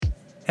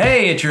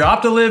Hey, it's your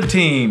Opt2Liv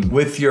team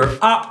with your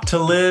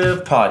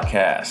Opt2Liv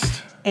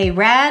podcast. A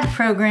rad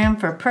program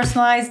for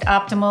personalized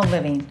optimal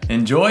living.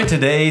 Enjoy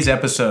today's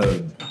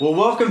episode. Well,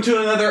 welcome to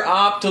another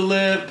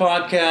Opt2Liv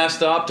podcast.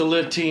 The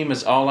Opt2Liv team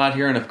is all out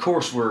here, and of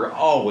course, we're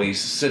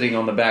always sitting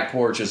on the back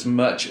porch as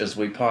much as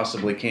we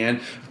possibly can.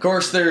 Of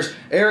course, there's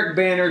Eric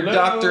Banner, Hello.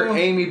 Dr.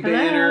 Amy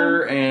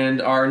Banner,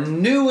 and our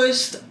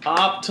newest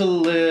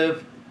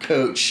Opt2Liv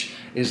coach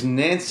is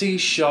Nancy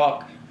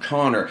Schalk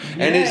Connor.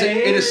 And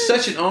it is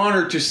such an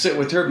honor to sit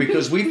with her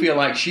because we feel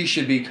like she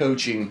should be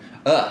coaching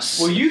us.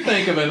 Well, you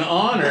think of an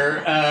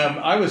honor.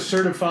 I was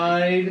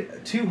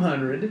certified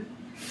 200,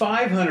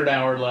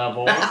 500-hour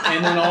level,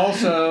 and then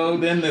also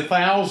the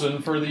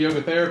 1,000 for the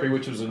yoga therapy,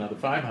 which was another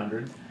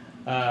 500.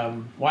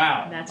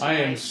 Wow. That's I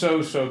am right.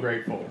 so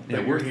grateful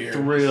that we're you're here.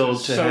 thrilled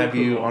This to is so have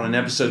you cool. on an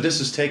episode. This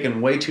has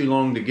taken way too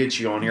long to get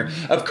you on here.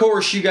 Of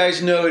course, you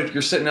guys know if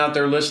you're sitting out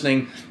there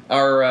listening,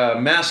 our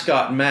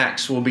mascot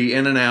Max will be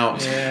in and out,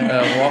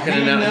 walking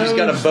in and out. He's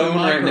got a bone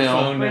right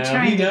now. We're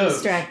trying to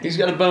distract him. He's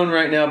got a bone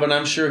right now, but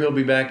I'm sure he'll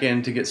be back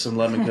in to get some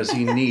loving because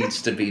he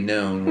needs to be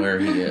known where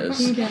he is.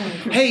 He does.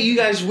 Hey, you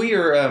guys, we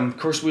are, of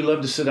course, we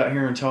love to sit out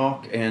here and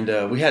talk,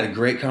 and we had a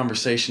great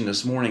conversation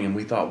this morning, and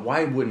we thought,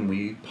 why wouldn't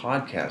we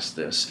podcast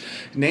this?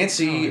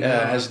 Nancy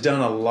has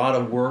done a lot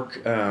of work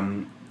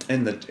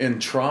in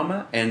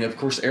trauma, and of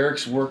course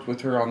Eric's worked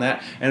with her on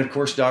that, and of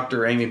course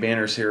Dr. Amy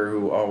Banner's here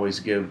who always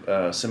give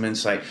some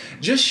insight.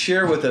 Just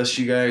share with us,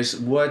 you guys,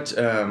 what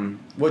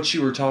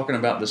you were talking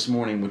about this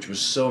morning, which was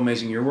so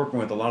amazing. You're working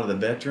with a lot of the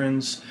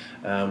veterans,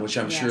 which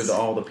I'm sure that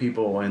all the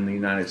people in the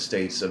United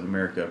States of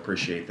America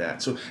appreciate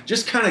that. So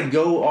just kind of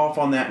go off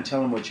on that and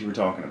tell them what you were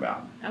talking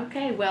about.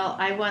 Okay, well,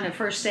 I want to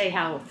first say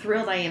how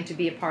thrilled I am to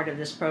be a part of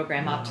this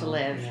program,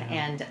 Opt2Liv,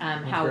 and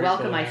how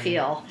welcome I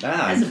feel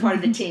as a part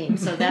of the team.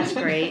 So that's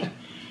great.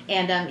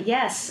 And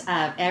yes,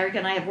 Eric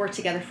and I have worked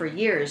together for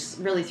years,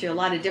 really through a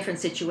lot of different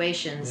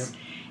situations,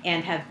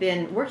 and have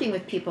been working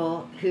with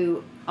people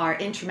who are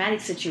in traumatic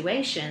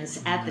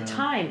situations at the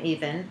time,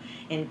 even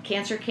in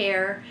cancer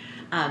care.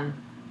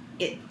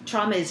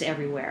 Trauma is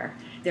everywhere.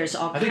 There's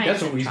all kinds of I think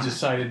that's what we trauma.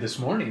 decided this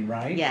morning,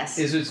 right? Yes.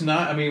 It's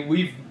not, I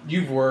mean,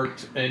 you've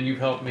worked and you've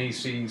helped me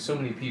see so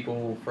many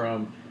people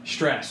from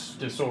stress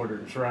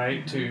disorders,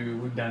 right?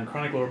 Mm-hmm. We've done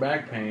chronic lower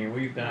back pain,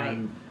 we've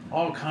done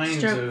all kinds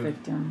Stroke of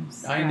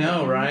victims. I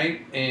know,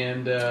 right?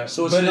 And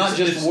So it's but not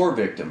just war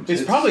victims.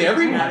 It's probably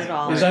everyone. Not at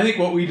all. Is I think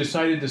what we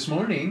decided this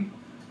morning.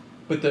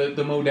 But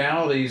the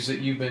modalities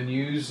that you've been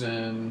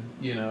using,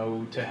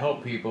 to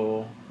help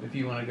people, if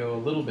you want to go a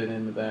little bit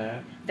into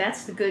that.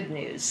 That's the good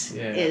news.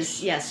 Yes.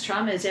 Is yes,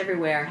 trauma is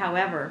everywhere.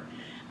 However,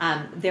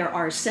 there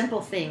are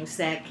simple things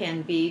that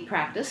can be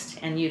practiced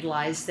and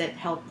utilized that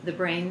help the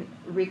brain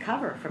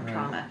recover from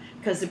trauma,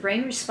 because the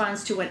brain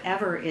responds to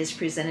whatever is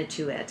presented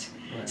to it.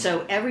 Right.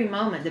 So every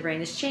moment the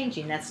brain is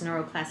changing. That's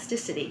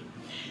neuroplasticity.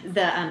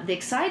 The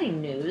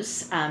exciting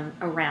news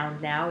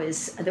around now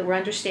is that we're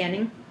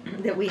understanding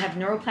that we have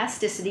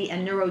neuroplasticity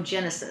and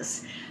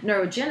neurogenesis.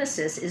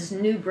 Neurogenesis is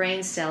new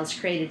brain cells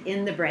created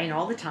in the brain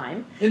all the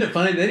time. Isn't it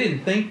funny? They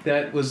didn't think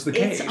that was the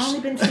case. It's only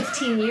been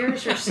 15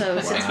 years or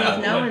so since we've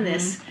known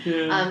this.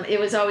 Yeah. It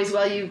was always,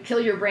 you kill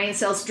your brain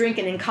cells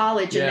drinking in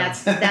college, and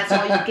that's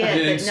all you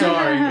get. Yeah, But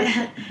sorry.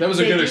 That was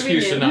a they good do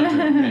excuse to renew. not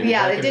drink.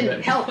 Yeah, it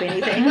didn't help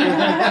anything.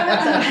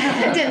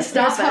 So it didn't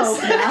stop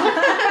us.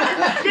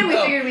 Then we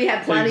figured we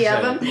had plenty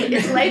of them.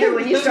 It's later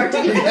when you start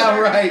to get Yeah,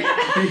 right.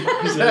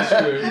 That's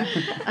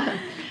true.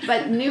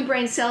 But new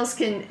brain cells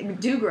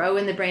do grow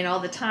in the brain all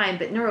the time,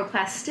 but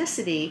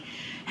neuroplasticity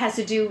has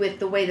to do with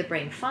the way the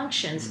brain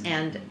functions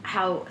and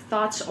how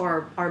thoughts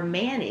are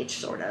managed,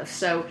 sort of.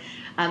 So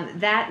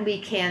that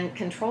we can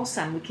control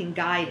some, we can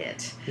guide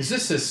it. Is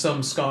this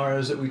some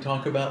scars that we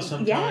talk about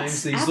sometimes?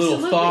 Yes, These absolutely.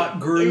 little thought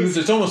grooves. It is.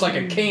 It's almost like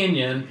a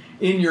canyon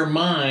in your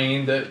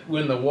mind that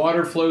when the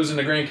water flows in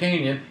the Grand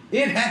Canyon,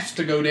 it has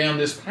to go down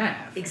this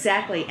path.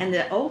 Exactly. And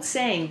the old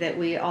saying that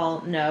we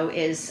all know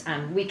is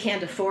we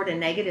can't afford a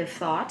negative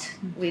thought.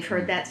 We've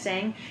heard that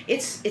saying.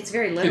 It's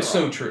very literal. It's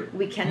so true.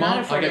 We cannot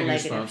afford a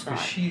negative because thought.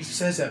 she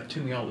says that to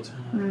me all the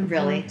time.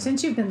 Really?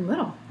 Since you've been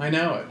little. I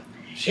know it.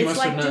 She It's must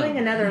like have known. doing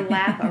another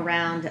lap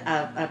around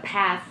a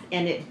path,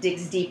 and it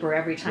digs deeper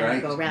every time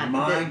you go around.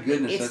 My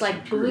goodness, it's that's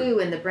like true. glue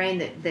in the brain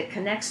that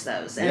connects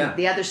those. And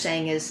the other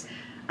saying is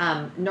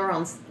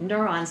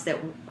neurons that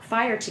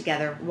fire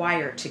together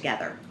wire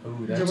together. Ooh,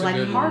 So that's we're a like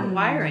good one.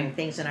 hardwiring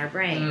things in our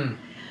brain. Mm.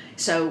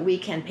 So we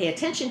can pay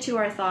attention to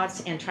our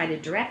thoughts and try to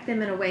direct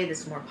them in a way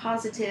that's more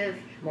positive,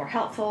 more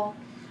helpful.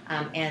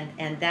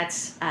 And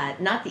that's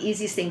not the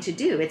easiest thing to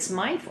do. It's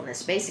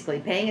mindfulness, basically,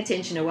 paying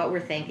attention to what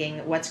we're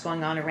thinking, what's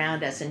going on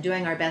around us, and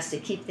doing our best to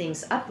keep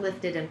things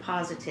uplifted and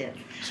positive.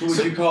 So would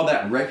you call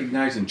that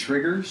recognizing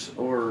triggers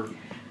or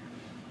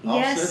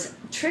Yes,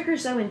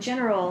 triggers, though, in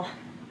general,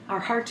 are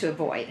hard to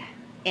avoid.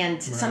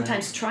 And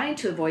sometimes trying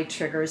to avoid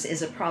triggers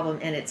is a problem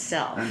in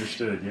itself.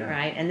 Understood, yeah.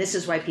 Right? And this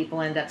is why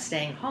people end up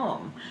staying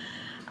home.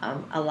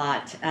 A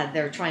lot.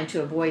 They're trying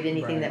to avoid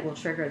anything that will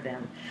trigger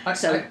them.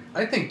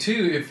 I think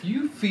too, if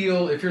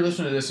you're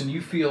listening to this and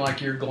you feel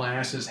like your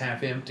glass is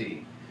half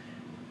empty,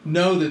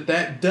 know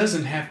that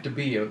doesn't have to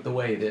be the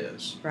way it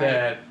is.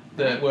 Right.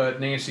 That what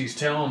Nancy's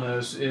telling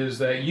us is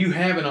that you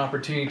have an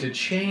opportunity to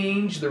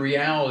change the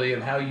reality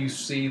of how you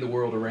see the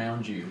world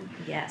around you.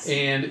 Yes.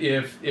 And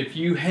if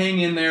you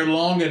hang in there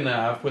long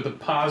enough with a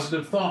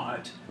positive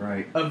thought,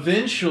 right,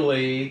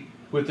 eventually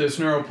with this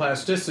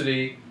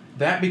neuroplasticity,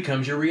 that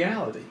becomes your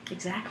reality.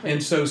 Exactly.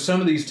 And so some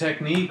of these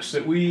techniques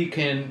that we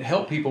can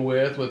help people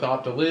with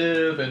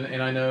Opt2Liv,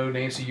 and I know,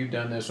 Nancy, you've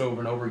done this over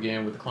and over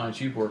again with the clients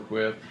you've worked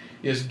with,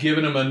 is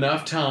giving them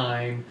enough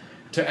time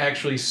to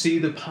actually see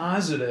the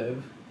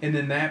positive, and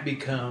then that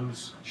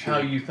becomes how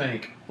you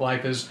think.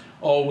 Life is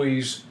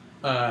always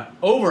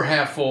over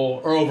half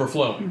full or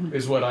overflowing,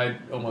 is what I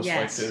almost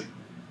like to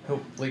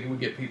hopefully we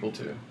get people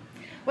to.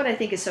 What I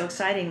think is so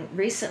exciting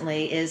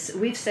recently is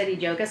we've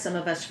studied yoga, some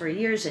of us, for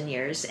years and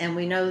years, and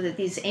we know that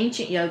these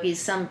ancient yogis,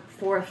 some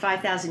 4,000 or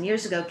 5,000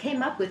 years ago,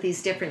 came up with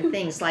these different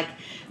things like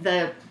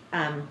the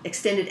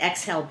extended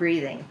exhale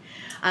breathing.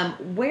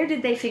 Where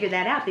did they figure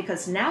that out?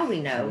 Because now we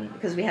know,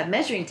 because we have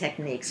measuring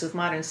techniques with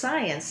modern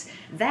science,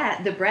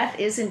 that the breath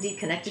is indeed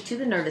connected to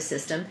the nervous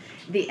system.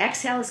 The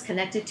exhale is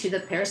connected to the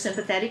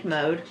parasympathetic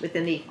mode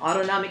within the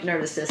autonomic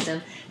nervous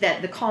system,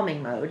 the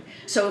calming mode.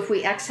 So if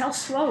we exhale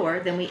slower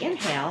than we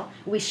inhale,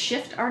 we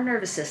shift our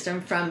nervous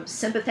system from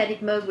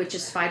sympathetic mode, which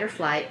is fight or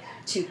flight,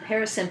 to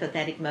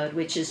parasympathetic mode,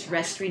 which is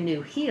rest,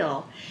 renew,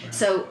 heal.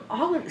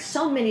 Right.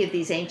 So many of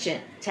these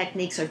ancient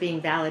techniques are being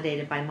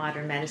validated by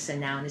modern medicine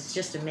now, and it's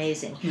just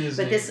amazing.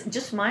 But this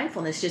just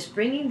mindfulness, just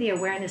bringing the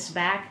awareness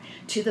back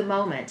to the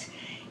moment,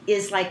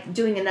 is like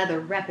doing another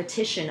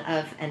repetition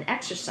of an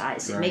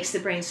exercise. Right. It makes the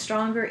brain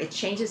stronger. It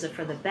changes it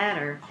for the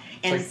better.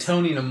 And it's like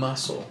toning a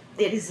muscle.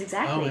 It is,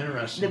 exactly. Oh,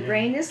 interesting. The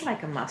brain is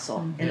like a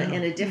muscle in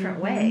a different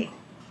way.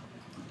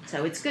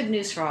 So it's good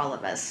news for all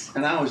of us.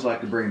 And I always like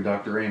to bring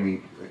Dr.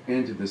 Amy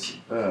into this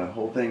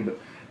whole thing, but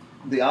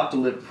the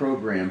Opt2Liv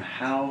program,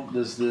 how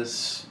does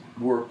this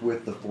work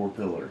with the 4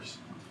 pillars?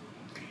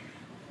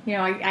 You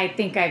know, I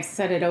think I've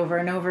said it over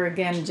and over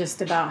again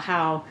just about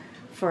how,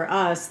 for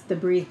us, the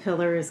breathe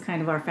pillar is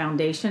kind of our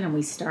foundation, and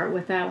we start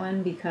with that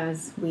one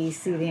because we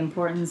see the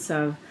importance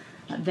of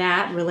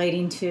that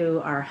relating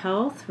to our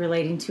health,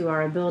 relating to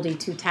our ability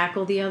to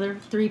tackle the other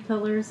 3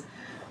 pillars.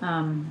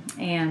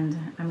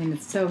 And I mean,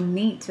 it's so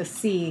neat to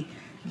see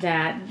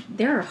that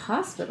there are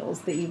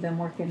hospitals that you've been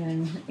working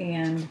in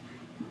and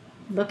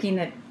looking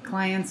at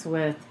clients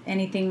with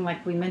anything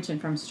like we mentioned,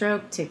 from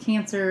stroke to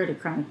cancer to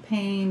chronic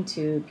pain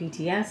to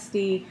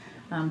PTSD.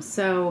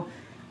 So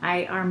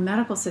our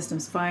medical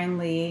system's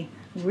finally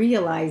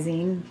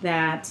realizing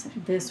that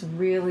this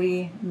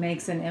really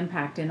makes an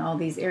impact in all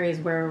these areas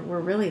where we're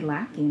really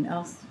lacking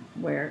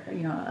elsewhere,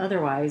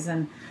 otherwise.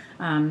 And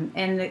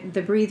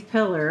the breathe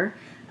pillar,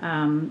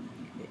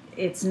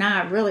 it's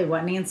not really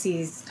what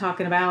Nancy's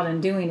talking about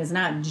and doing is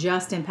not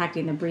just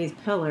impacting the breathe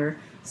pillar.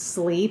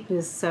 Sleep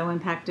is so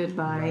impacted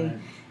by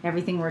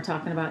everything we're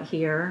talking about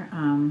here.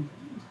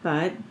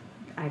 But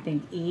I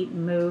think eat,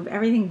 move,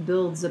 everything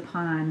builds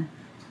upon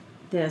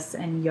this,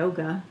 and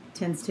yoga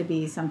tends to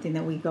be something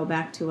that we go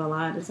back to a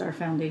lot as our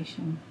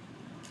foundation.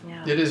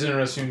 Yeah. It is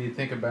interesting when you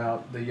think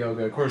about the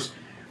yoga. Of course,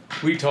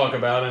 we talk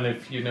about, and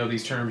if you know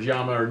these terms,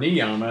 yama or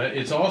niyama,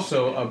 it's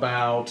also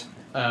about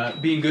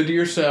being good to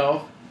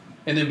yourself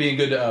and then being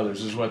good to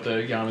others is what the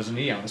yamas and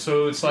niyamas.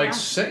 So it's like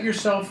set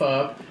yourself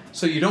up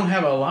so you don't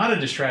have a lot of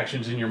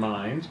distractions in your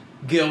mind,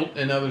 guilt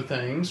and other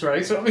things,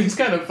 right? So I mean, it's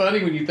kind of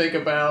funny when you think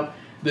about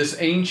this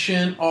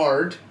ancient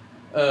art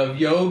of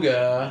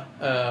yoga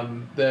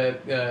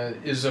that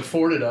is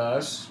afforded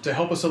us to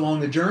help us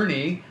along the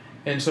journey.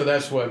 And so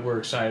that's what we're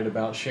excited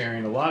about,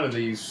 sharing a lot of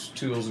these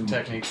tools and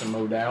techniques and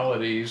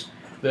modalities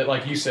that,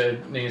 like you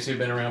said, Nancy, have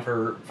been around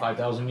for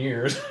 5,000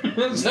 years.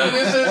 So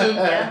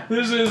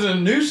this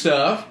isn't new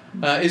stuff.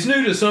 It's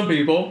new to some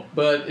people,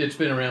 but it's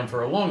been around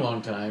for a long,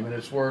 long time, and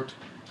it's worked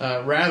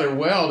rather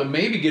well to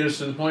maybe get us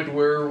to the point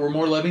where we're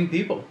more loving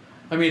people.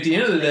 I mean, at the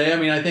end of the day,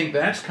 I think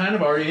that's kind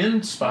of our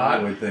end spot.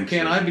 I would think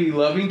Can so. I be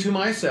loving to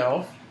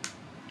myself,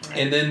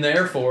 and then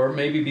therefore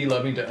maybe be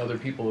loving to other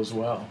people as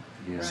well?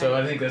 Yeah. So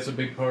I think that's a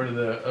big part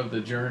of the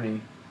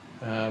journey.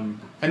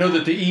 I know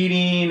that the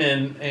eating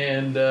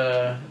and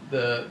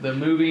the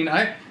moving,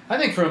 I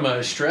think from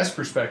a stress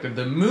perspective,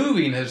 the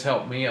moving has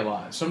helped me a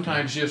lot.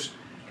 Sometimes just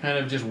kind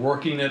of just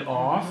working it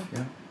off.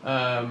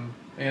 Yeah.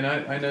 And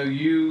I know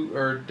you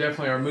are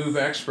definitely our move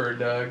expert,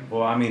 Doug.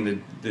 Well, I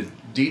mean, the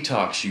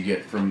detox you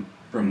get from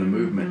the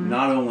movement,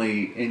 not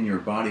only in your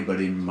body,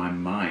 but in my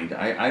mind.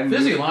 I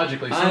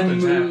Physiologically,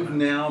 something's move happening.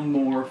 now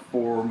more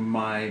for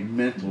my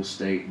mental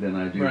state than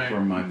I do for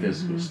my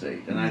physical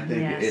state. And I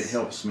think it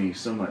helps me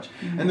so much.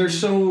 And there's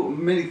so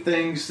many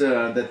things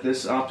that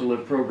this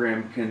Opt2Liv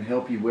program can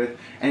help you with.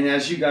 And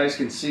as you guys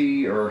can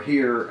see or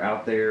hear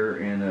out there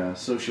in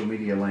social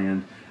media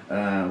land,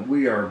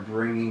 we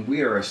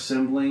are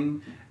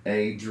assembling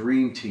a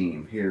dream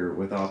team here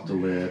with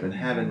Opt2Liv, and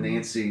having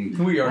Nancy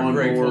we are on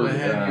grateful board. to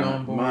have you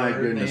on board. My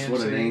goodness, Nancy.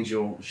 what an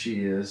angel she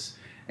is.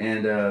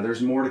 And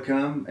there's more to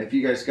come. If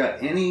you guys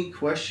got any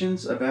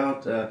questions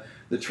about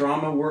the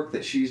trauma work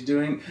that she's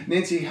doing.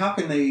 Nancy, how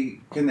can they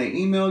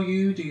email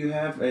you? Do you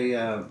have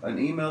an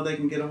email they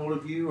can get a hold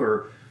of you,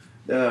 or?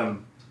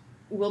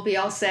 We'll be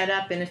all set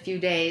up in a few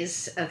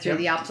days through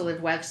the Opt2Liv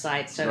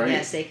website. So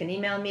yes, they can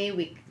email me.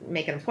 We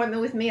make an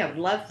appointment with me. I would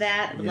love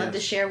that. I would love to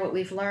share what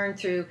we've learned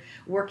through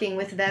working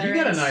with veterans.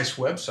 You got a nice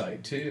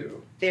website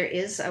too. There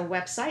is a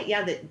website,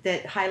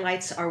 that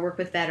highlights our work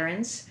with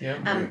veterans.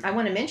 Yeah, I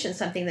want to mention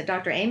something that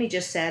Dr. Amy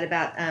just said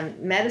about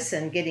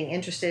medicine getting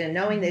interested in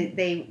knowing that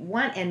they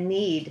want and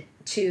need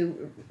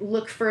to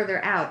look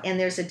further out, and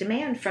there's a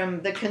demand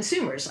from the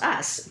consumers,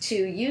 us, to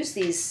use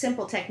these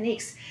simple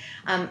techniques.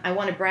 I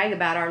want to brag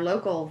about our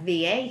local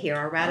VA here,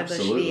 our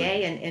Radabush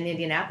VA in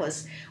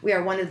Indianapolis. We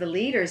are one of the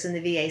leaders in the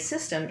VA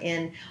system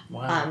in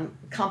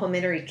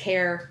complementary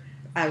care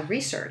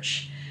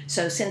research.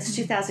 So since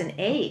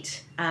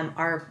 2008,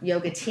 our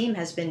yoga team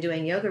has been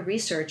doing yoga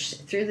research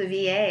through the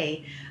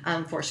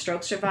VA for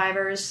stroke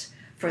survivors,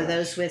 for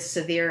those with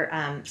severe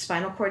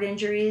spinal cord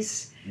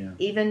injuries,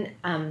 even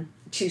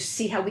to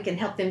see how we can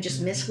help them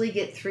just mentally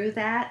get through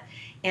that.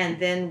 And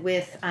then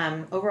with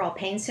overall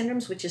pain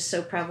syndromes, which is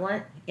so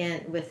prevalent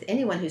with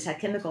anyone who's had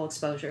chemical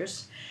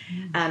exposures.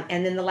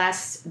 And then the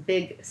last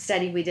big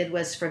study we did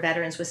was for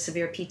veterans with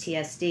severe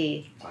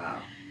PTSD.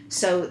 Wow.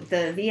 So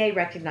the VA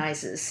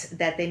recognizes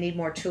that they need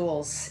more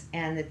tools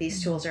and that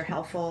these tools are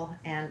helpful.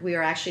 And we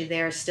are actually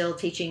there still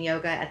teaching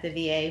yoga at the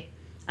VA.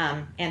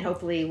 And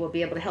hopefully we'll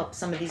be able to help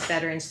some of these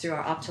veterans through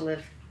our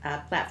Opt2Liv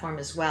platform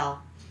as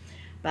well.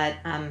 But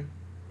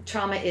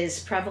trauma is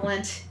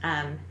prevalent.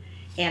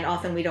 And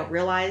often we don't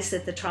realize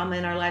that the trauma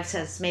in our lives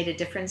has made a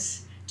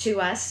difference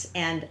to us.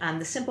 And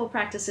the simple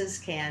practices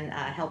can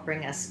help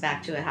bring us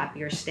back to a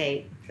happier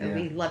state. So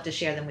we'd love to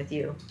share them with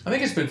you. I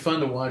think it's been fun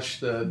to watch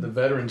the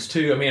veterans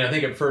too. I mean, I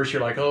think at first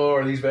you're like, oh,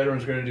 are these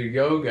veterans going to do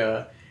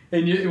yoga?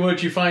 And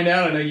what you find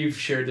out, I know you've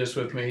shared this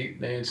with me,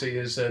 Nancy,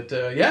 is that,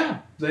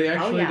 they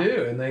actually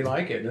do. And they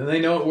like it. And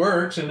they know it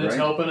works and it's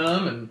helping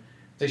them. And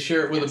they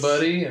share it with a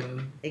buddy.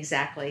 And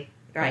exactly.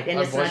 Right, and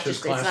it's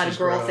not a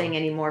girl thing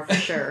anymore, for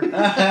sure. And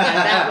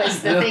that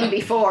was the thing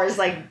before, is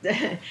like,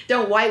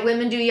 don't white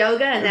women do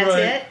yoga and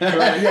that's it?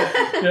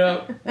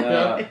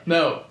 Right.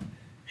 No.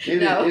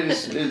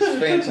 It's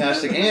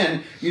fantastic.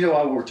 And,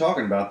 while we're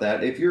talking about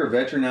that, if you're a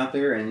veteran out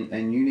there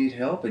and you need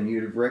help and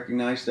you've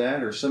recognized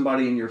that, or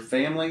somebody in your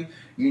family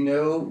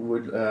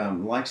would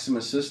like some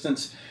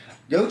assistance,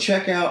 go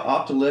check out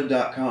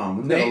Opt2Liv.com.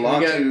 We've got a lot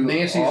to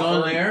Nancy's offer.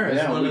 on there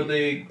as one of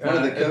the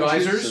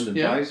coaches and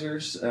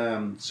advisors.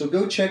 So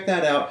go check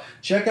that out.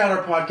 Check out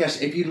our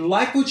podcast. If you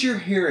like what you're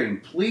hearing,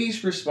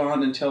 please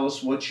respond and tell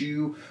us what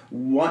you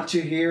want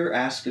to hear.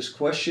 Ask us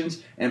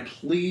questions, and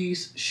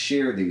please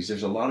share these.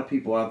 There's a lot of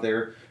people out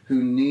there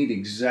who need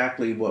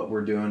exactly what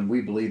we're doing. We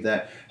believe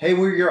that. Hey,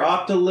 we're your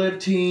Opt2Liv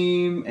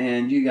team,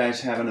 and you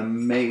guys have an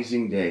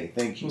amazing day.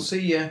 Thank you. We'll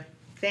see you.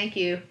 Thank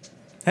you.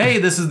 Hey,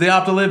 this is the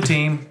Opt2Liv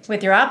team.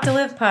 With your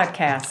Opt2Liv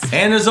podcast.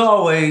 And as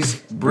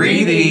always,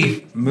 breathe,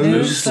 eat,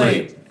 move,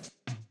 sleep.